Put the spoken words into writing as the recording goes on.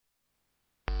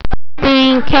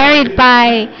been carried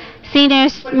by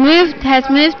sinners has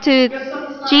moved to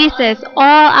Jesus.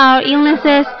 All our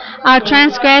illnesses, our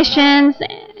transgressions,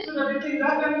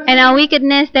 and our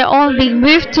wickedness, they're all being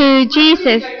moved to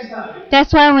Jesus.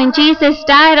 That's why when Jesus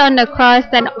died on the cross,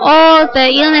 then all the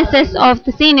illnesses of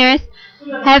the sinners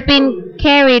have been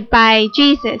carried by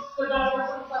Jesus.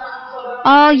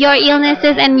 All your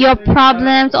illnesses and your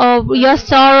problems or your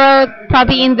sorrow,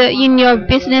 probably in your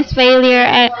business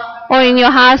failure or in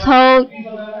your household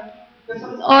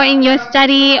or in your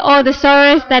study, or the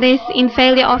sorrows that is in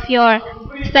failure of your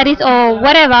studies or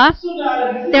whatever,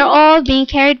 they're all being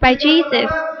carried by Jesus.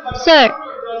 So,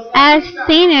 as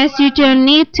sinners, you don't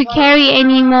need to carry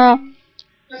anymore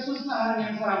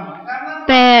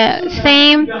the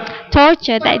same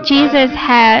torture that Jesus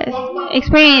has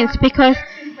experienced, because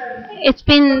it's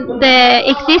been the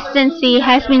existency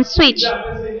has been switched,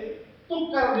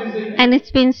 and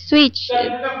it's been switched.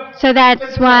 So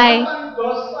that's why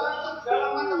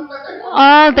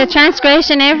all the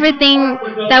transgression, everything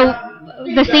that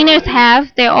the sinners have,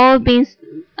 they're all being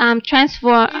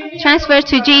transferred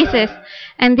to Jesus.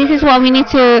 And this is what we need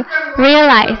to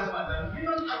realize.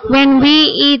 When we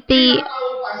eat the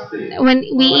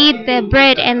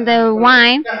bread and the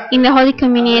wine in the Holy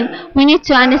Communion, we need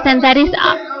to understand that is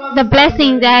the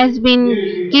blessing that has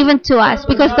been given to us,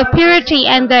 because the purity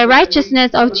and the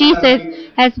righteousness of Jesus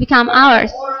has become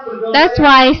ours. That's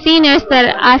why sinners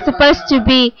that are supposed to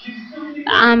be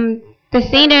the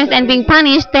sinners and being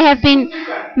punished, they have been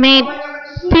made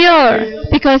pure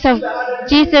because of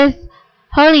Jesus'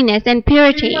 holiness and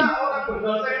purity.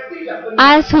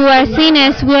 Us who are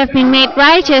sinners, we have been made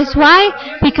righteous. Why?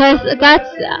 Because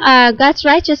God's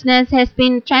righteousness has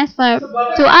been transferred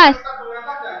to us.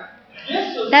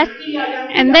 That's,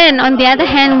 and then on the other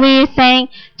hand, we're saying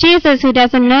Jesus, who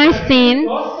doesn't know sin,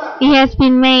 he has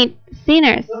been made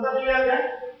sinners.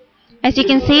 As you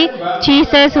can see,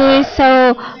 Jesus, who is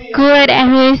so good and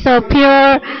who is so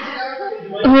pure,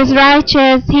 who is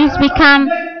righteous, he's become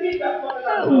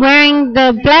wearing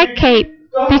the black cape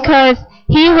because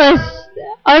he was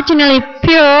originally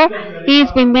pure.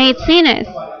 He's been made sinners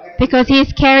because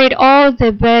he's carried all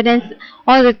the burdens,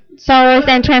 all the sorrows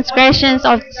and transgressions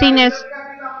of sinners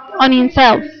on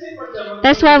himself.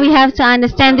 That's why we have to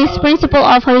understand this principle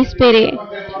of Holy Spirit.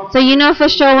 So you know for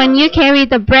sure when you carry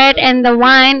the bread and the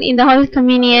wine in the Holy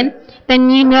Communion, then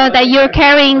you know that you're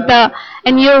carrying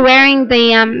and you're wearing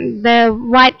the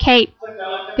white cape,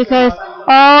 because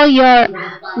all your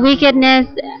wickedness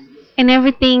and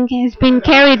everything has been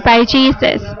carried by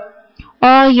Jesus.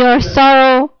 All your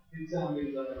sorrow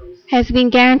has been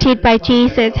guaranteed by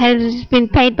Jesus, has been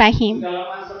paid by Him.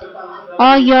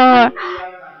 All your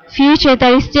future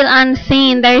that is still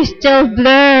unseen, that is still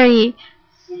blurry,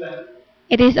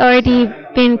 it is already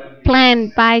been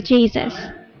planned by Jesus.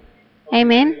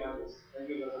 Amen.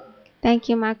 Thank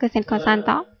you, Marcus and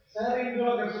Consanto.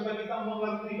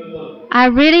 I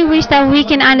really wish that we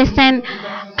can understand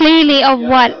clearly of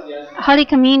what Holy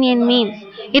Communion means.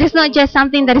 It is not just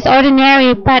something that is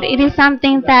ordinary, but it is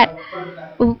something that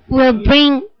will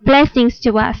bring blessings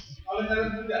to us.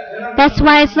 That's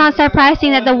why it's not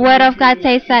surprising that the Word of God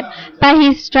says that by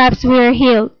His stripes we are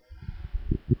healed.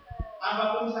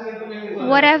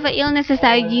 Whatever illnesses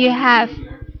that you have,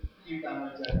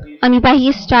 only by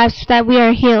His stripes that we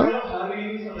are healed.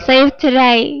 So if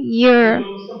today you're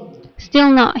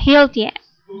still not healed yet,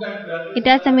 it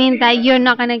doesn't mean that you're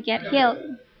not going to get healed.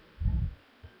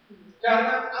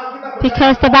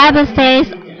 Because the Bible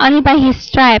says only by His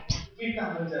stripes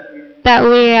that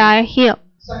we are healed.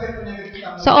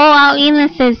 So all our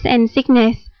illnesses and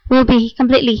sickness will be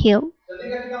completely healed.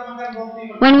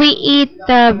 When we eat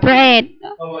the bread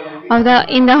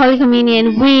in the Holy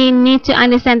Communion, we need to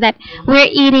understand that we're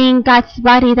eating God's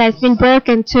body that's been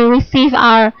broken to receive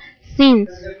our sins.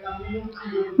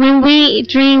 When we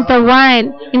drink the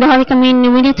wine in the Holy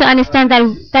Communion, we need to understand that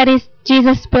that is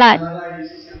Jesus' blood.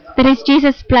 That is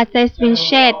Jesus' blood that has been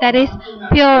shed, that is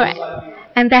pure,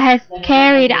 and that has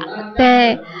carried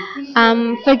the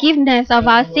forgiveness of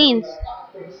our sins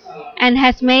and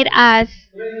has made us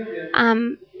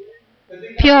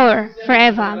pure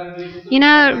forever. You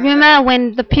know, remember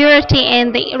when the purity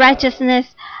and the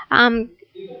righteousness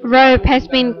robe has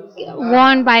been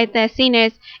worn by the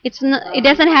sinners, it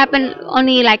doesn't happen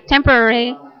only like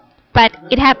temporary, but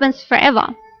it happens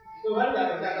forever.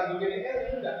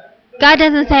 God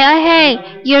doesn't say, oh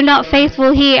hey, you're not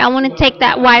faithful here, I want to take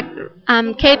that white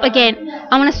cape again,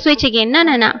 I want to switch again. No,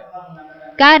 no, no.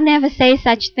 God never says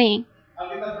such thing.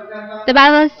 The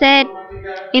Bible said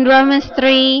in Romans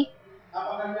 3,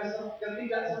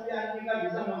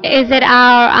 is it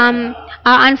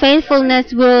our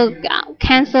unfaithfulness will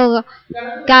cancel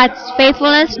God's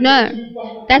faithfulness?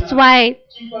 No. That's why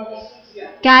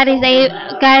God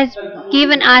has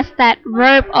given us that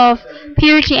robe of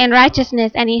purity and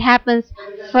righteousness, and it happens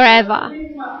forever.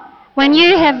 When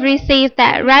you have received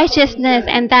that righteousness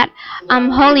and that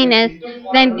holiness,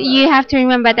 then you have to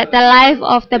remember that the life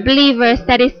of the believers,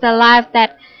 that is the life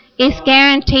that is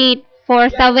guaranteed for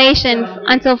salvation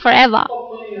until forever.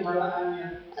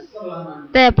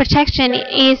 The protection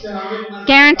is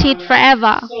guaranteed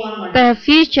forever. The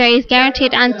future is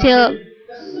guaranteed until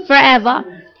forever.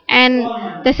 And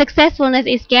the successfulness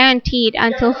is guaranteed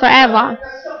until forever.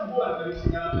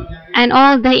 And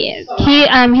all the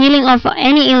healing of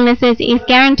any illnesses is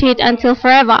guaranteed until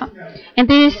forever. And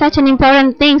this is such an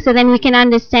important thing, so then we can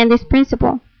understand this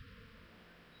principle.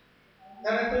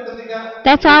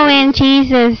 That's why when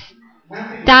Jesus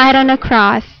died on the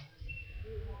cross,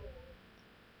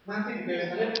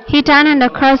 he died on the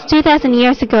cross 2000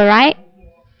 years ago, right?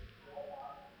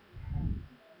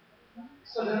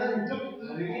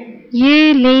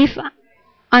 You live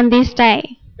on this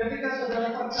day.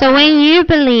 So when you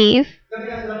believe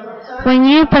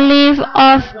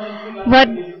of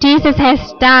what Jesus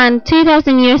has done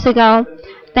 2000 years ago,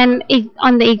 then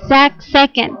on the exact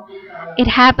second, it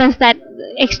happens that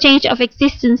exchange of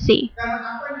existency.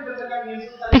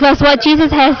 Because what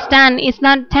Jesus has done is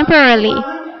not temporarily,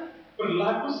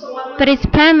 but it's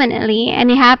permanently,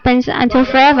 and it happens until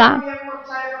forever.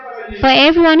 For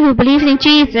everyone who believes in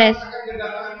Jesus,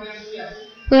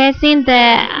 who has seen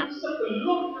the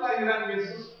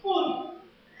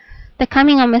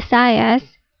coming of Messiah,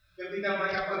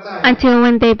 until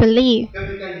when they believe.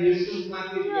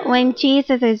 When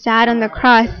Jesus is died on the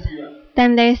cross,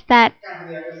 then there's that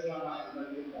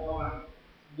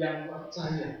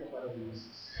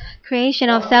creation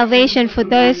of salvation for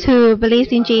those who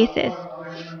believe in Jesus.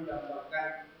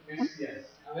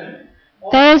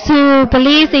 Those who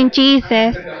believe in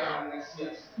Jesus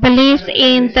believes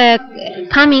in the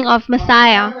coming of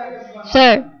Messiah.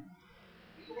 So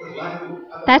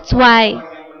that's why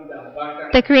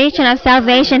the creation of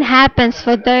salvation happens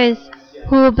for those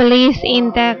who believe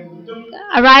in the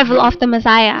arrival of the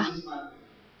Messiah.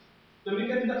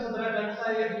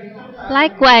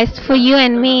 Likewise, for you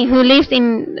and me who lives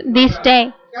in this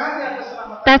day,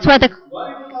 that's why the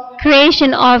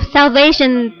creation of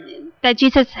salvation that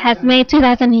Jesus has made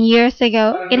 2000 years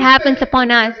ago, it happens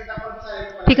upon us.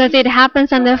 Because it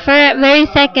happens on the very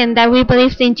second that we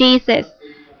believe in Jesus,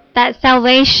 that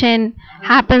salvation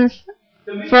happens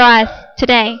for us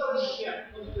today.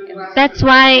 That's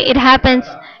why it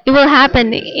will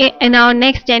happen in our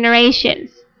next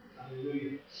generations.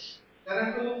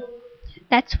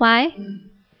 That's why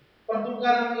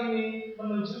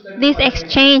this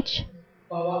exchange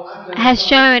has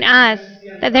shown us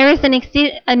that there is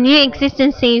a new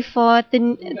existence for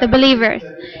the believers.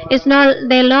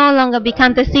 They no longer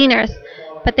become the sinners,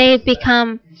 but they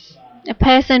become a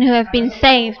person who have been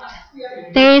saved.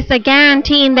 There is a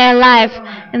guarantee in their life,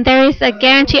 and there is a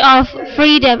guarantee of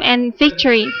freedom and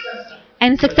victory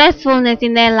and successfulness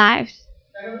in their lives.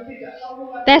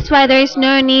 That's why there is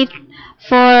no need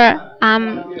for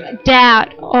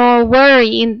doubt or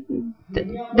worry in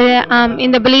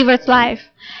the believer's life.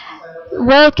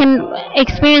 World can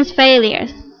experience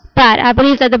failures, but I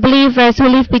believe that the believers who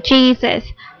live with Jesus,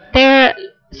 their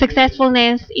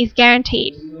successfulness is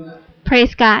guaranteed.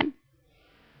 Praise God.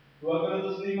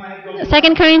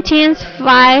 2 Corinthians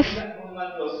 5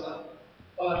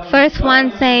 verse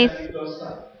 1 says,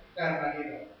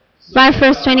 5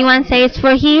 verse 21 says,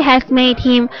 "For he has made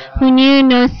him who knew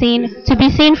no sin to be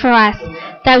sin for us,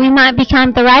 that we might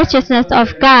become the righteousness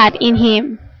of God in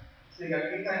him."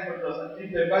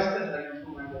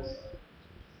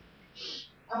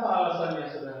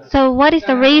 So what is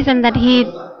the reason that he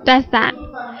does that?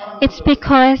 It's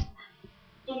because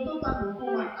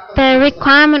the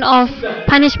requirement of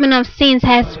punishment of sins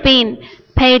has been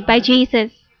paid by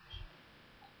Jesus.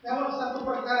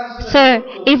 So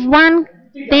if one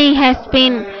thing has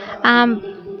been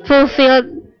fulfilled,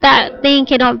 that thing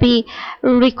cannot be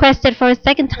requested for a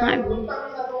second time.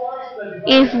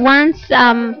 If once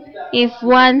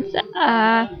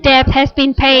debt has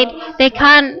been paid, they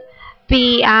can't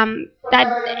be that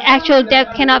actual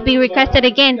debt cannot be requested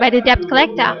again by the debt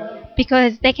collector,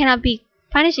 because they cannot be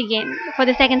punished again for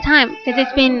the second time because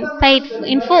it's been paid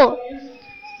in full.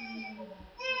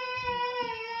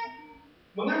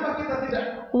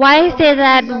 Why is it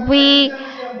that we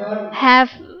have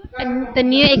the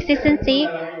new existence?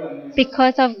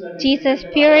 Because of Jesus'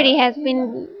 purity has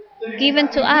been given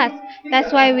to us.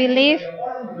 That's why we live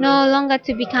no longer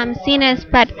to become sinners,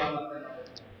 but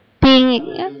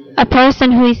being a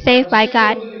person who is saved by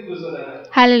God.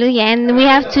 Hallelujah. And we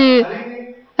have to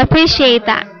appreciate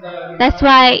that. That's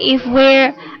why if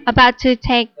we're about to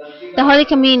take the Holy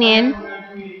Communion,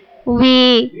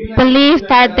 we believe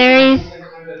that there is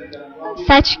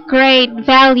such great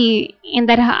value in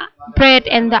that bread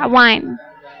and that wine.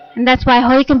 And that's why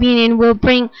Holy Communion will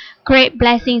bring great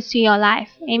blessings to your life.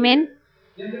 Amen.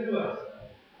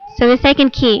 So the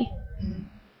second key.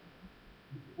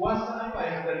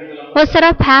 What sort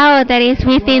of power that is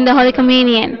within the Holy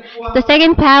Communion? The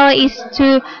second power is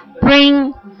to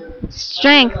bring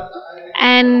strength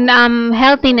and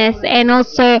healthiness and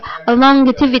also a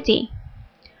longevity.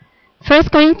 1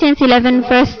 Corinthians 11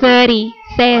 verse 30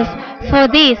 says, "For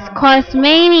this cause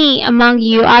many among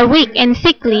you are weak and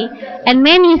sickly, and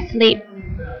many sleep."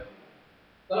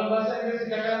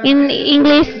 In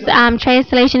English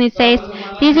translation, it says,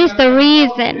 "This is the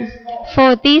reason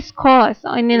for this cause,"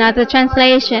 or in another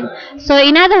translation. So,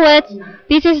 in other words,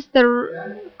 this is the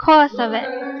cause of it.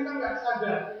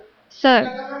 So,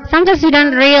 sometimes we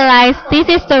don't realize this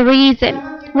is the reason.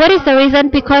 What is the reason?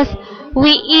 Because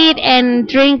we eat and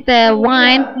drink the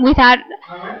wine without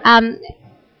um,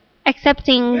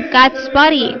 accepting God's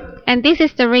body. And this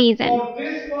is the reason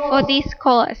for this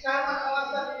cause.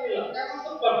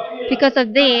 Because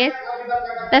of this,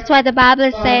 that's why the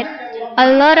Bible said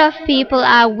a lot of people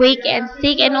are weak and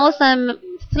sick and also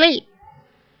sleep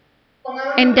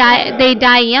and die. They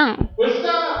die young.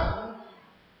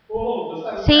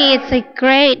 See, it's a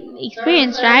great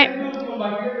experience, right?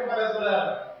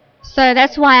 So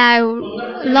that's why I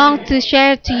long to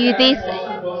share to you this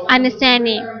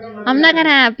understanding. I'm not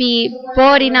gonna be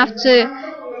bored enough to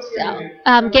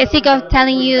get sick of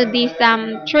telling you this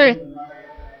truth,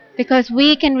 because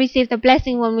we can receive the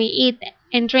blessing when we eat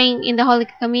and drink in the Holy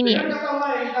Communion.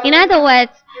 In other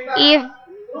words, if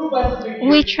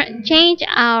we change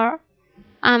our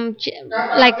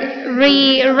like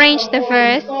rearrange the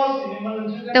verse,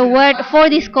 the word "for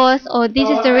this cause" or "this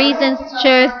is the reason"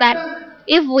 shows that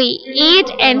if we eat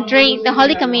and drink the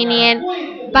Holy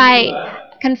Communion by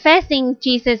confessing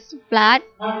Jesus' blood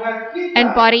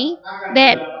and body,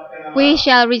 that we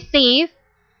shall receive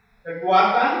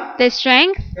the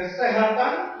strength,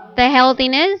 the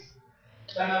healthiness,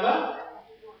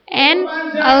 and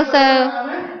also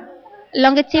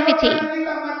longevity.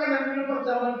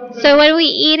 So when we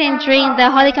eat and drink the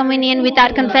Holy Communion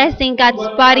without confessing God's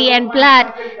body and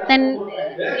blood, then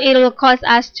it will cause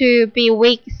us to be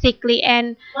weak, sickly,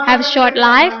 and have short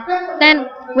life. Then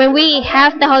when we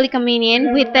have the Holy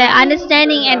Communion with the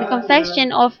understanding and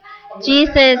confession of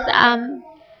Jesus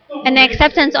and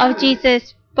acceptance of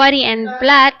Jesus' body and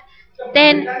blood,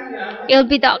 then it will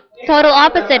be the total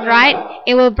opposite, right?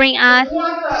 It will bring us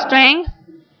strength.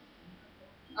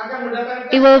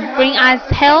 It will bring us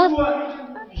health,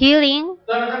 healing,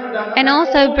 and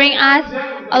also bring us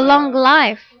a long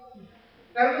life.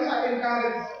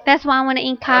 That's why I want to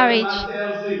encourage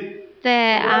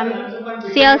the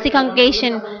CLC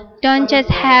congregation. Don't just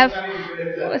have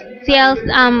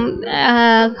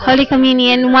Holy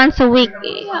Communion once a week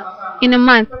in a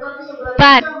month,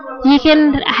 but you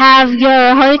can have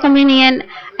your Holy Communion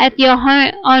at your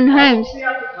own homes.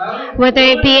 Whether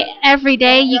it be every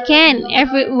day, you can.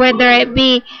 Whether it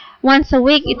be once a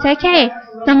week, it's okay.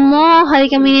 The more Holy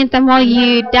Communion, the more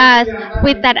you does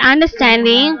with that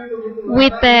understanding,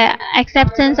 with the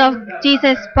acceptance of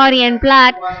Jesus' body and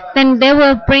blood, then they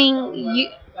will bring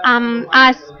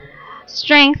us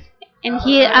strength and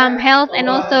health and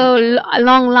also a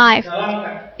long life.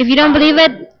 If you don't believe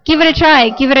it, give it a try,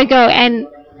 give it a go, and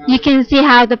you can see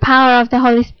how the power of the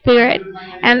Holy Spirit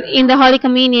and in the Holy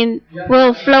Communion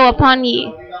will flow upon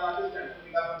you.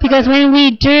 Because when we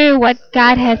do what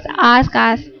God has asked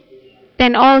us,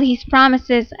 then all His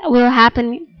promises will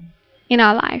happen in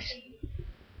our lives.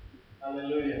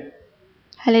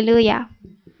 Hallelujah.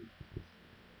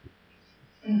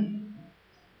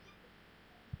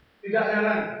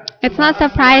 It's not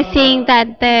surprising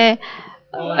that the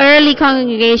early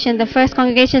congregation, the first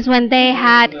congregations, when they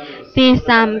had this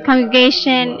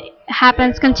congregation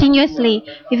happens continuously.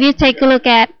 If you take a look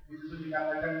at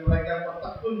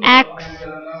Acts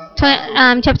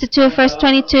chapter 2 verse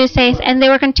 22 says, "And they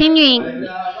were continuing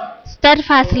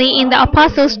steadfastly in the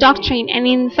apostles' doctrine and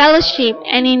in fellowship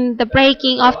and in the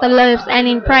breaking of the loaves and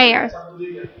in prayers."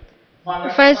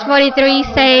 Verse 43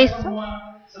 says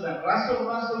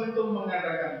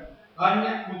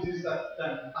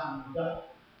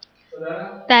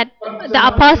that the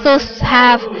apostles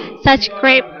have such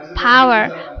great power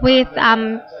with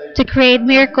to create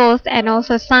miracles and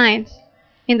also signs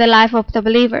in the life of the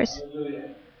believers.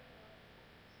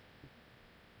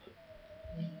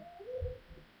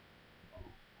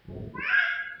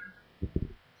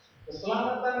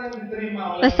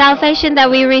 The salvation that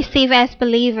we receive as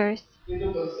believers,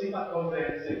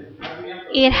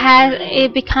 it has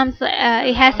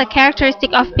a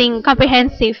characteristic of being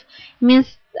comprehensive.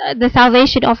 Means the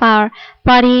salvation of our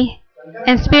body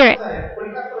and spirit.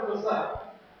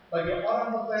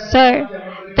 So,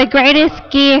 the greatest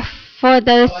gift for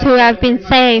those who have been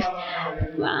saved,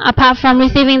 apart from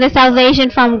receiving the salvation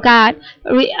from God,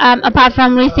 apart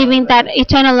from receiving that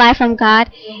eternal life from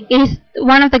God, is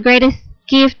one of the greatest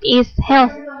gift is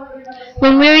health.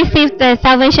 When we receive the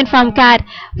salvation from God,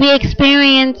 we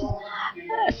experience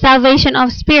salvation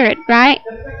of spirit, right?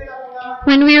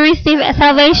 When we receive a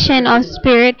salvation of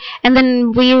spirit, and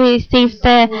then we receive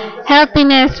the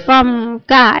healthiness from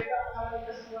God,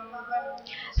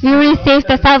 we receive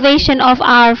the salvation of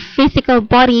our physical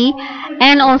body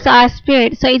and also our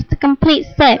spirit. So it's a complete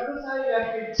set.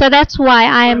 So that's why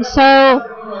I'm so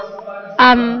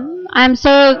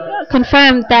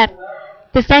confirmed that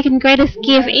the second greatest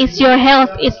gift is your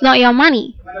health. It's not your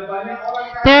money.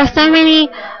 There are so many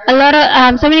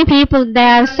people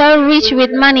that are so rich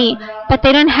with money, but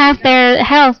they don't have their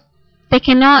health. They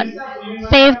cannot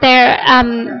save their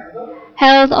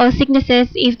health or sicknesses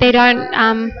if they don't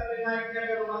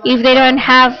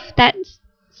have that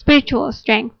spiritual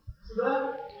strength.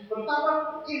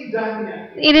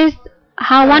 It is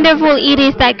how wonderful it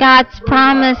is that God's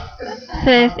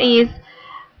promises is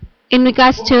in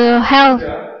regards to health.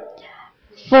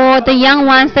 For the young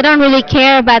ones, they don't really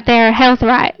care about their health,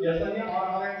 right?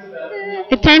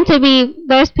 It tend to be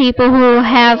those people who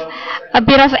have a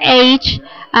bit of age.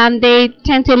 They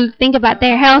tend to think about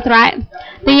their health, right?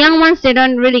 The young ones, they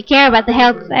don't really care about the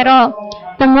health at all.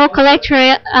 The more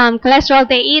cholesterol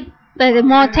they eat, the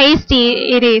more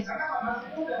tasty it is.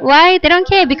 Why? They don't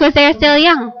care because they are still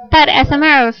young. But as a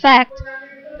matter of fact,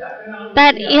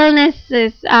 that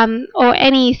illnesses or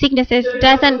any sicknesses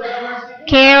doesn't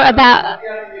care about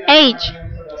age.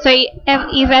 So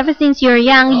if ever since you're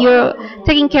young, you're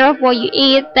taking care of what you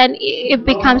eat, then it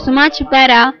becomes much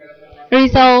better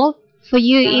result for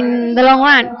you in the long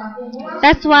run.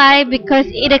 That's why because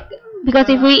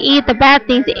if we eat the bad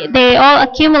things, they all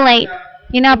accumulate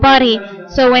in our body.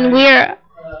 So when we're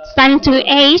starting to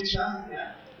age,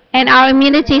 and our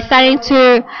immunity is starting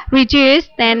to reduce,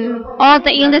 then all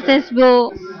the illnesses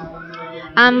will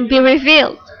be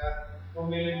revealed.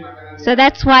 So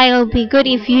that's why it'll be good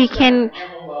if you can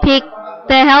pick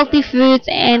the healthy foods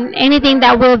and anything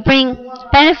that will bring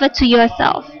benefit to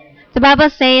yourself. The Bible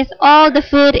says all the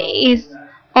food is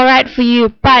alright for you,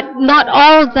 but not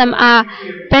all of them are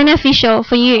beneficial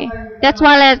for you. That's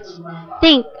why let's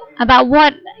think about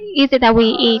what is it that we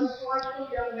eat.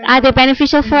 Are they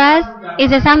beneficial for us?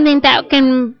 Is it something that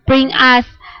can bring us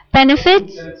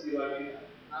benefits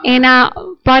in our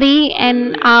body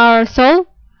and our soul?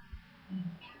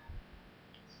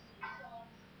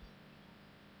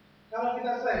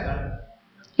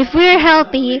 If we're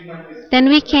healthy, then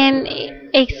we can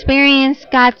experience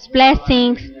God's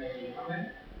blessings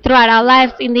throughout our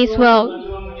lives in this world.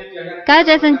 God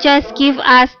doesn't just give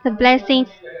us the blessings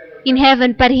in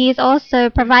heaven, but He is also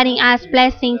providing us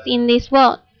blessings in this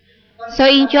world. So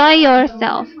enjoy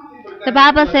yourself. The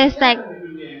Bible says that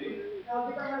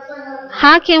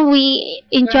how can we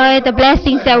enjoy the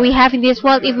blessings that we have in this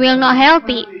world if we are not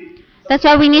healthy? That's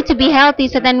why we need to be healthy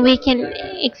so then we can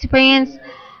experience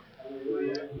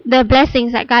the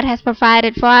blessings that God has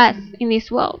provided for us in this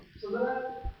world.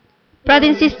 Brothers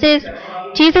and sisters,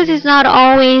 Jesus is not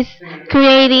always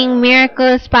creating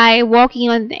miracles by walking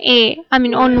on the air,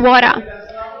 on water.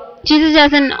 Jesus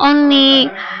doesn't only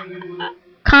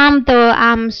calm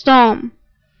the storm.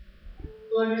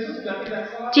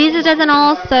 Jesus doesn't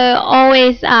also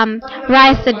always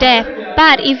rise the dead.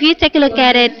 But if you take a look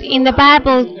at it in the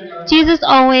Bible, Jesus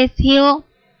always healed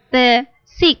the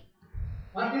sick.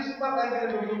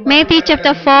 Matthew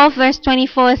chapter 4 verse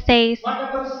 24 says,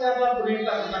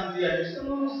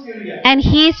 and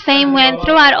his fame went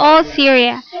throughout all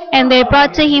Syria, and they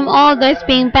brought to him all those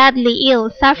being badly ill,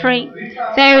 suffering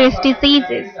various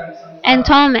diseases and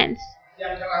torments,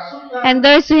 and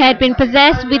those who had been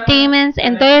possessed with demons,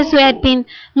 and those who had been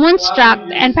moonstruck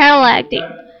and paralytic,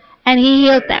 and he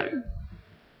healed them.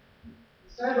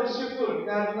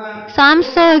 So I'm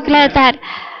so glad that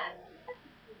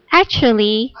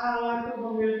actually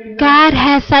God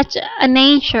has such a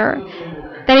nature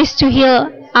that is to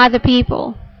heal other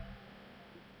people.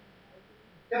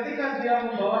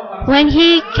 When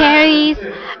he carries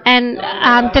and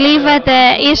delivered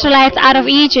the Israelites out of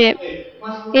Egypt,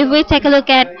 if we take a look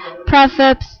at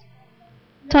Proverbs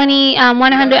Psalm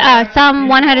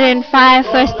 105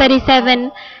 verse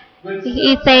 37,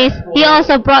 it says, He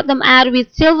also brought them out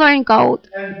with silver and gold,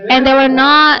 and there were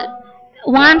not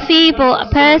one feeble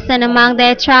person among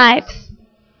their tribes.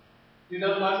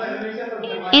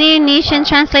 Indonesian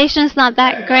translation is not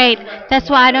that great. That's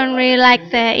why I don't really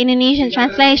like the Indonesian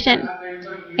translation.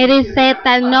 It is said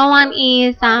that no one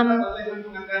is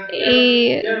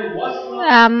eh,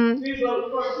 um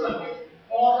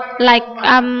like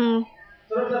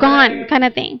gone kind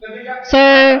of thing.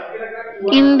 So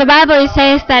in the Bible it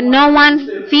says that no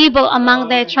one feeble among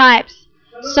their tribes.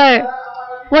 So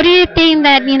what do you think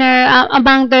that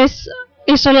among those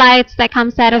Israelites that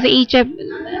comes out of Egypt,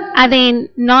 are there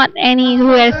not any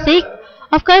who are sick?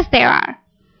 Of course there are.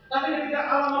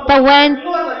 But when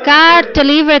God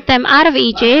delivered them out of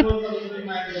Egypt,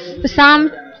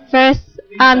 Psalm verse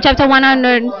chapter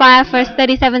 105 verse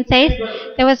 37 says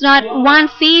there was not one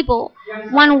feeble,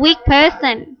 one weak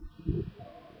person.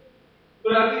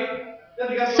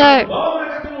 So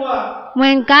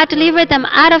when God delivered them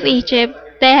out of Egypt,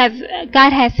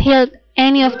 God has healed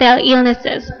any of their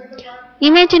illnesses.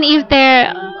 Imagine if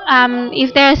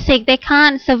they're sick, they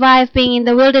can't survive being in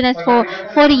the wilderness for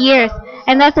 40 years,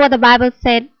 and that's what the Bible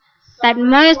said that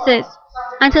Moses,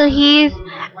 until he is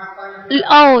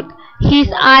old,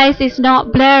 his eyes is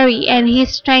not blurry and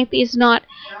his strength is not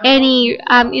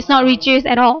reduced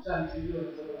at all.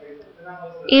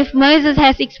 If Moses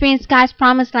has experienced God's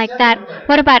promise like that,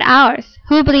 what about ours?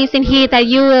 Who believes in here that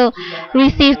you will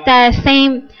receive the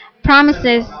same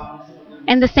promises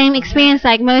and the same experience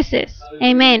like Moses?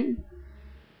 Amen.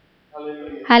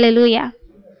 Hallelujah.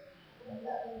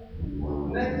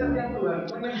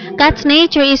 God's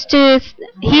nature is to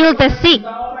heal the sick.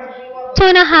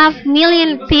 2.5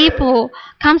 million people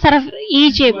comes out of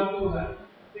Egypt.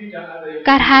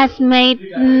 God has made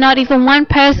not even one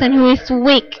person who is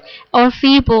weak or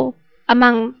feeble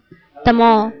among them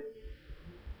all.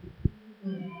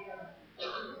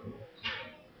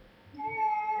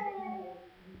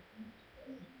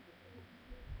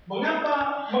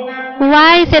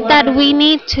 Why is it that we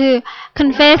need to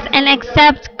confess and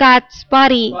accept God's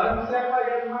body?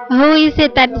 Who is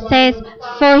it that says,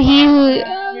 for he who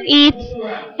eats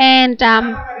and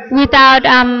without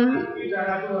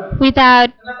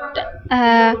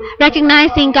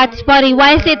recognizing God's body?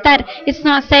 Why is it that it's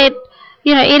not said,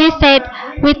 it is said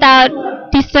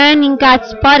without discerning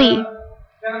God's body?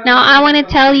 Now I want to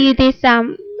tell you this,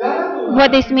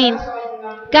 what this means.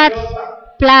 God's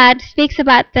blood speaks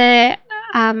about the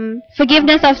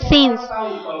forgiveness of sins.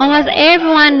 Almost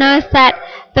everyone knows that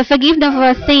the forgiveness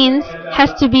of sins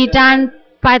has to be done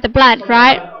by the blood,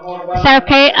 right?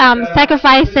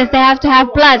 Sacrifices, they have to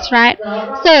have blood, right?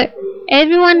 So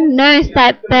everyone knows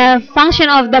that the function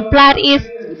of the blood is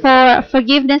for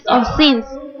forgiveness of sins.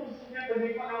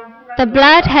 The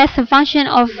blood has the function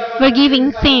of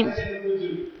forgiving sins.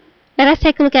 Let us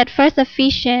take a look at first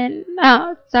Ephesians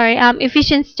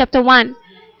chapter 1,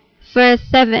 verse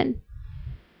 7.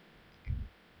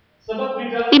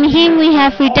 In him we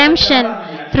have redemption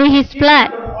through his blood,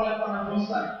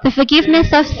 the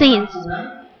forgiveness of sins,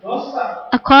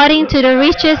 according to the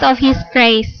riches of his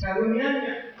grace.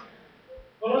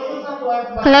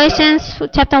 Colossians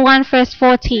chapter 1, verse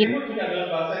 14.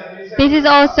 This is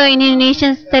also in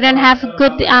Indonesian. They don't have a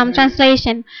good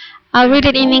translation. I'll read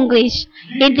it in English.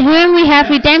 In whom we have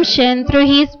redemption through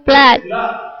his blood,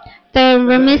 the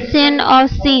remission of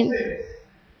sins.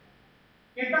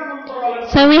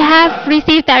 So we have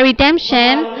received that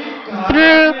redemption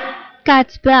through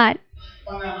God's blood.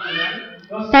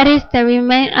 That is the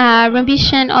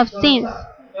remission of sins.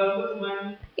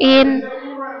 In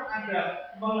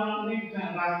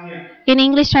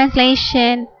English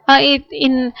translation,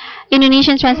 in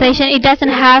Indonesian translation, it doesn't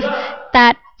have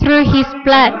that through his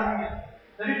blood.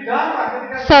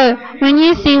 So when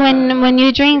you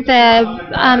drink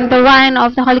the wine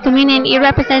of the Holy Communion, it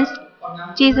represents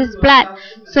Jesus' blood.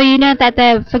 So you know that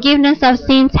the forgiveness of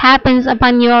sins happens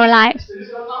upon your lives.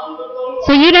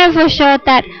 So you know for sure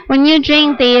that when you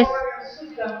drink this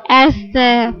as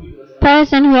the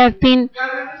person who have been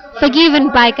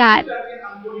forgiven by God.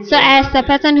 So as the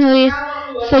person who is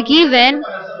forgiven,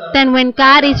 then when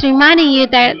God is reminding you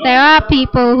that there are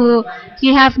people who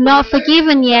you have not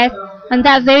forgiven yet, on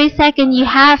that very second you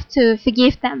have to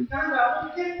forgive them.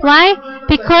 Why?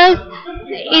 Because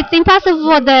it's impossible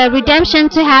for the redemption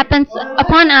to happen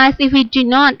upon us if we do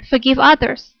not forgive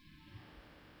others.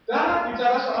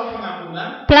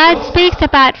 Blood speaks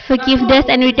about forgiveness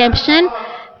and redemption.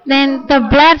 Then the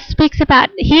blood speaks about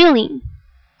healing.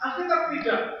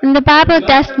 And the Bible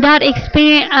does not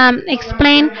explain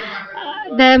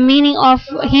the meaning of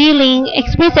healing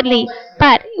explicitly,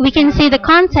 but we can see the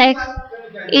context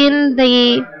in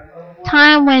the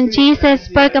time when Jesus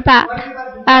spoke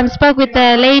with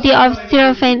the lady of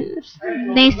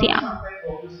Syrophoenicia.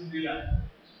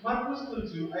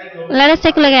 Let us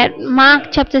take a look at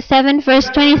Mark chapter 7, verse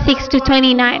 26 to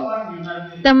 29.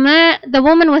 The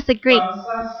woman was a Greek,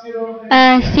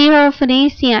 a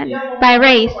Syrophoenician by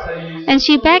race, and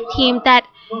she begged him that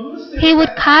he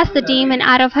would cast the demon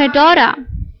out of her daughter.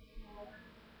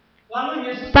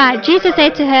 But Jesus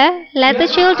said to her, "Let the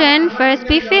children first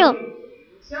be filled."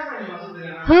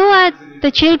 Who are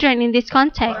the children in this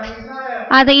context?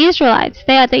 Are the Israelites.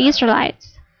 They are the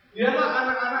Israelites.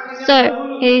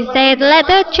 So he said, "Let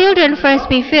the children first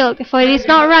be filled, for it is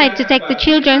not right to take the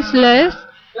children's loaves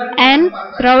and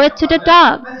throw it to the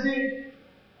dogs."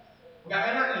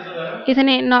 Isn't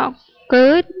it not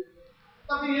good?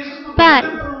 But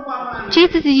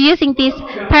Jesus is using this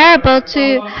parable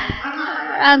to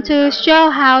show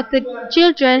how the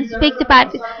children speaks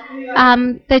about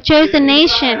the chosen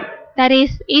nation, that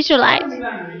is Israelites.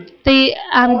 The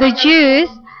Jews,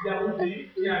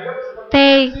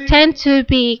 they tend to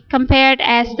be compared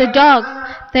as the dogs.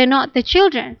 They're not the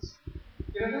children.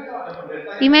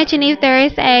 Imagine if there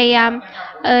is a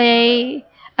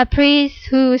priest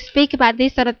who speak about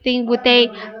this sort of thing. Would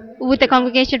the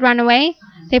congregation run away?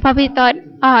 They probably thought,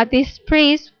 "Oh, this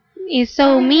priest is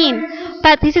so mean."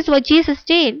 But this is what Jesus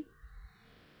did.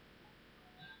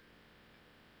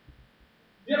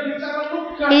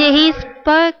 He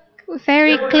spoke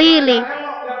very clearly.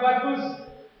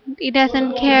 He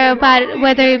doesn't care about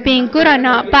whether it's being good or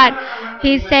not, but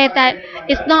he said that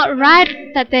it's not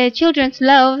right that the children's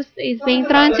loaves is being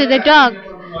thrown to the dogs.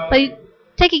 But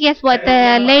take a guess what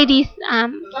the lady's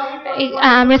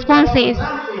response is.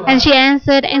 And she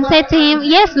answered and said to him,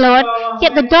 "Yes, Lord,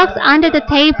 yet the dogs under the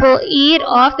table eat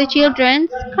of the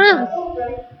children's crumbs."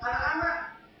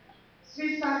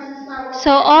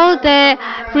 So all the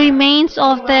remains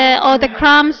of the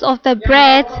crumbs of the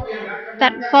bread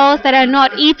that falls that are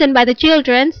not eaten by the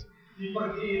children,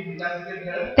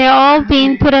 they're all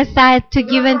being put aside to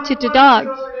given to the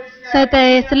dogs. So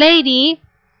this lady,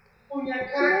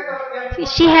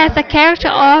 she has a character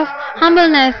of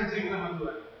humbleness.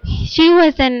 She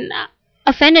wasn't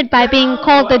offended by being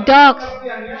called the dogs.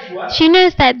 She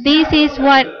knows that this is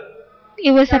what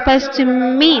it was supposed to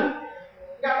mean.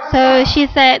 So she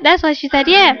said, that's why she said,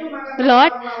 "Yeah,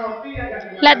 Lord,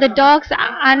 let the dogs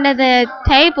under the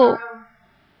table."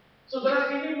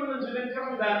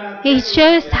 He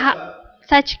shows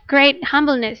such great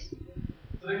humbleness.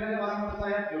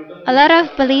 A lot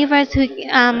of believers who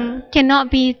cannot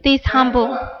be this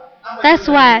humble. That's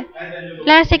why.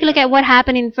 Let's take a look at what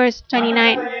happened in verse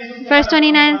 29. Verse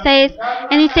 29 says,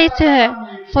 "And he said to her,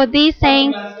 'For these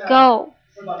saying, go,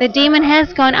 the demon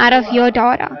has gone out of your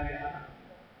daughter.'"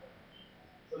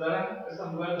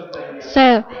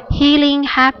 So healing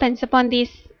happens upon this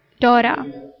daughter.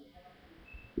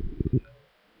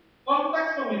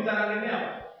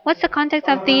 What's the context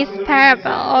of this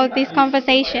parable or this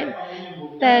conversation?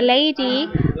 The lady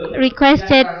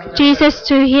requested Jesus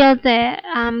to heal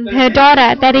her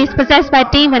daughter that is possessed by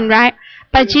demon, right?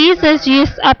 But Jesus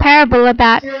used a parable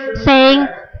about saying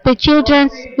the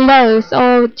children's loaves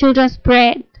or children's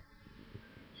bread.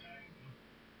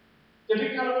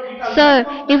 So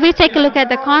if we take a look at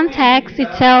the context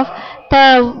itself,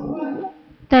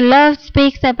 the love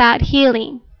speaks about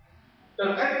healing.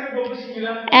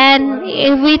 And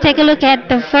if we take a look at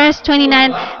the verse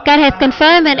 29, God has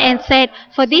confirmed it and said,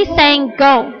 "For this saying,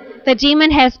 go, the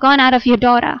demon has gone out of your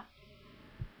daughter."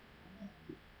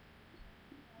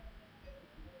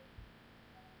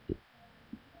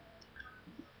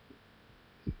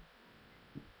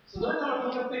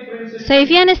 So if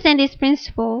you understand this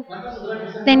principle,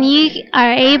 then you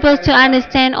are able to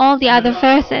understand all the other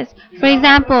verses. For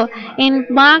example, in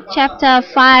Mark chapter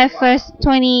 5, verse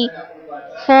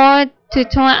 24 to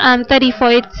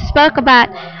 34, it spoke about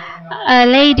a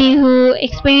lady who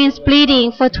experienced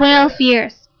bleeding for 12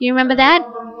 years. You remember that?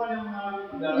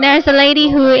 There's a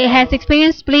lady who has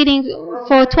experienced bleeding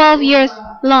for 12 years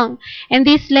long, and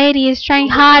this lady is trying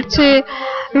hard to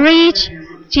reach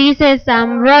Jesus'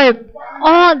 robe.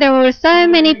 Oh, there were so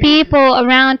many people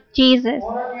around Jesus,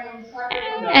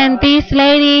 and this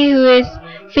lady who is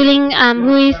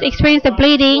who is experiencing the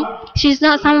bleeding, she's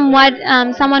not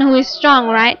someone who is strong,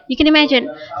 right? You can imagine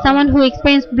someone who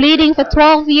experienced bleeding for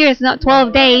 12 years, not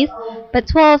 12 days, but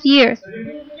 12 years.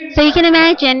 So you can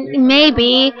imagine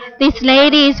maybe this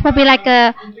lady is probably like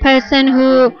a person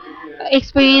who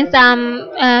experienced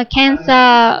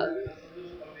cancer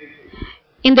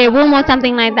in their womb or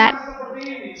something like that.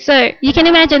 So you can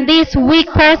imagine this weak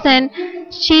person,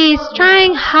 she's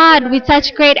trying hard with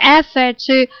such great effort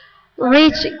to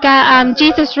reach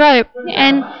Jesus' robe,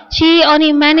 and she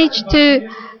only managed to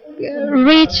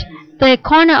reach the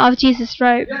corner of Jesus'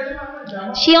 robe.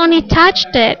 She only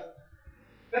touched that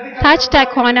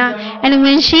corner, and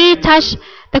when she touched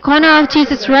the corner of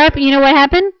Jesus' robe, you know what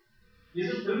happened?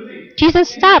 Jesus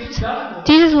stopped.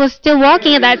 Jesus was still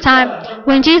walking at that time.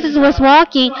 When Jesus was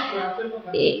walking,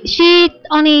 she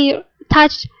only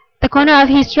touched the corner of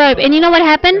his robe. And you know what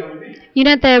happened? You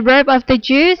know the robe of the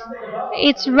Jews?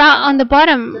 It's right on the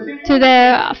bottom to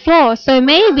the floor. So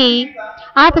maybe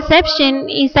our perception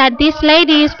is that this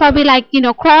lady is probably like,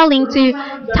 crawling to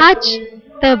touch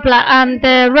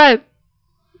the robe.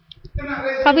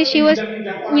 Probably she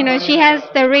has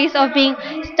the risk of being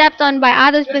stepped on by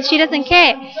others, but she doesn't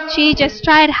care. She just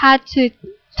tried hard to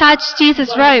touch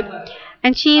Jesus' robe,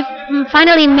 and she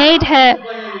finally made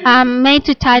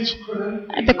to touch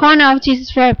the corner of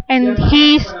Jesus' robe, and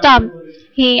he stopped.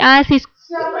 He asked his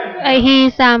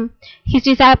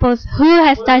disciples, "Who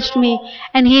has touched me?"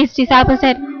 And his disciples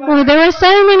said, "Oh, there were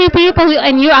so many people,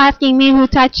 and you're asking me who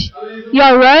touched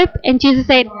your robe?" And Jesus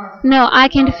said, "No, I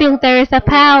can feel there is a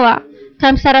power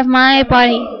comes out of my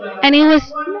body." And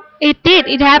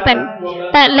it happened.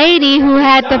 That lady who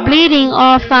had the bleeding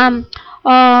of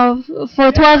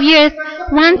for 12 years,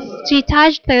 once she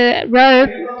touched the robe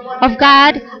of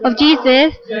God, of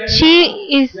Jesus, she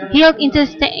is healed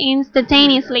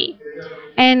instantaneously.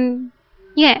 And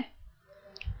yeah,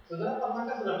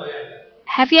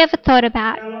 have you ever thought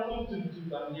about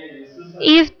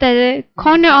if the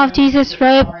corner of Jesus'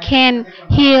 robe can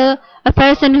heal a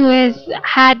person who has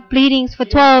had bleedings for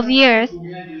 12 years?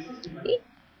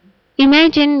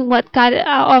 Imagine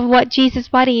what Jesus'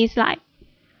 body is like.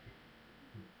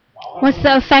 What's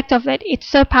the effect of it? It's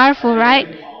so powerful, right?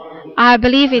 I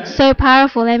believe it's so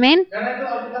powerful. Amen.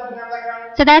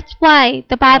 So that's why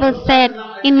the Bible said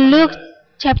in Luke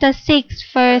chapter 6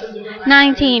 verse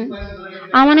 19.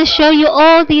 I want to show you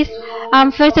all these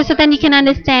verses so then you can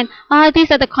understand. All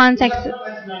these are the context.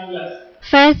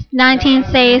 Verse 19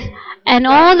 says, "And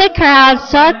all the crowd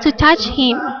sought to touch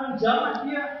him,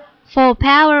 for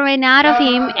power ran out of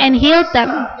him and healed them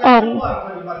all."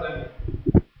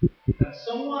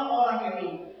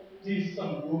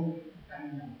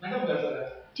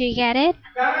 Do you get it?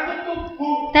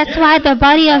 That's why the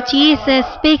body of Jesus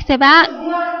speaks about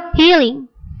healing.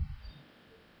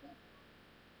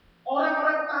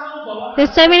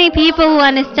 There's so many people who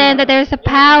understand that there's a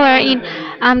power in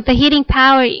the healing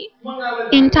power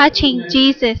in touching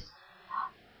Jesus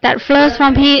that flows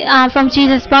from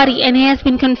Jesus' body, and it has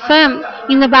been confirmed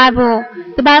in the Bible.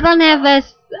 The Bible never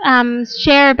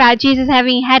share about Jesus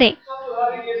having a headache.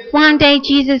 One day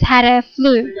Jesus had a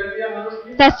flu.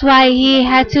 That's why he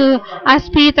had to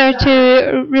ask Peter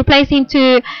to replace him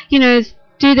to,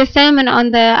 do the sermon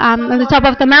on the top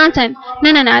of the mountain.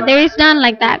 No, no, no. There is none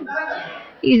like that.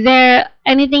 Is there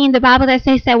anything in the Bible that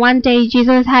says that one day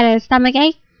Jesus had a stomach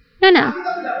ache? No, no.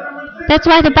 That's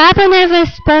why the Bible never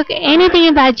spoke anything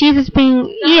about Jesus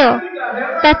being ill.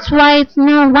 That's why it's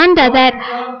no wonder that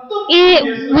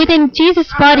within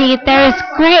Jesus' body there is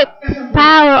great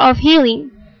power of healing.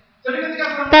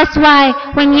 That's why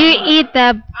when you eat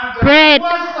the bread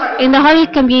in the Holy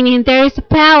Communion, there is a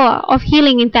power of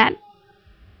healing in that.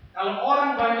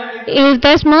 If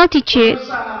those multitudes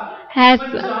have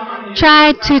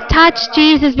tried to touch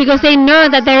Jesus because they know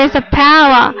that there is a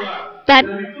power that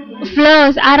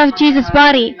flows out of Jesus'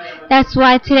 body, that's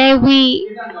why today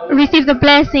we receive the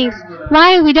blessings.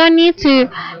 Why we don't need to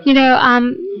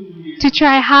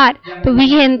try hard, but we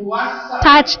can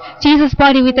touch Jesus'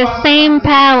 body with the same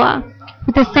power,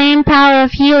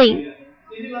 of healing.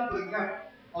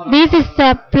 This is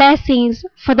the blessings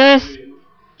for those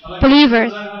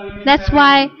believers. That's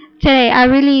why today I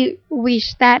really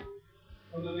wish that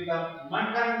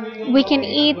we can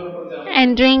eat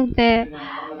and drink the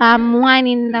wine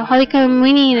in the Holy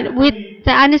Communion with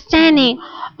the understanding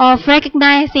of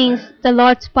recognizing the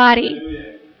Lord's body.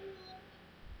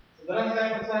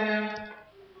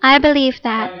 I believe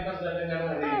that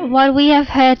what we have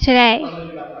heard today,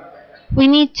 we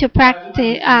need to practice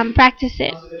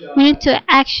it. We need to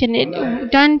action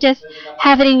it. Don't just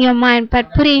have it in your mind,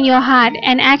 but put it in your heart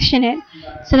and action it,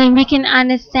 so that we can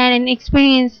understand and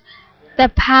experience the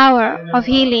power of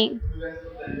healing.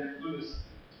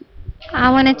 I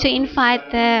wanted to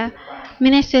invite the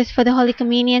ministers for the Holy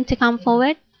Communion to come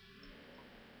forward.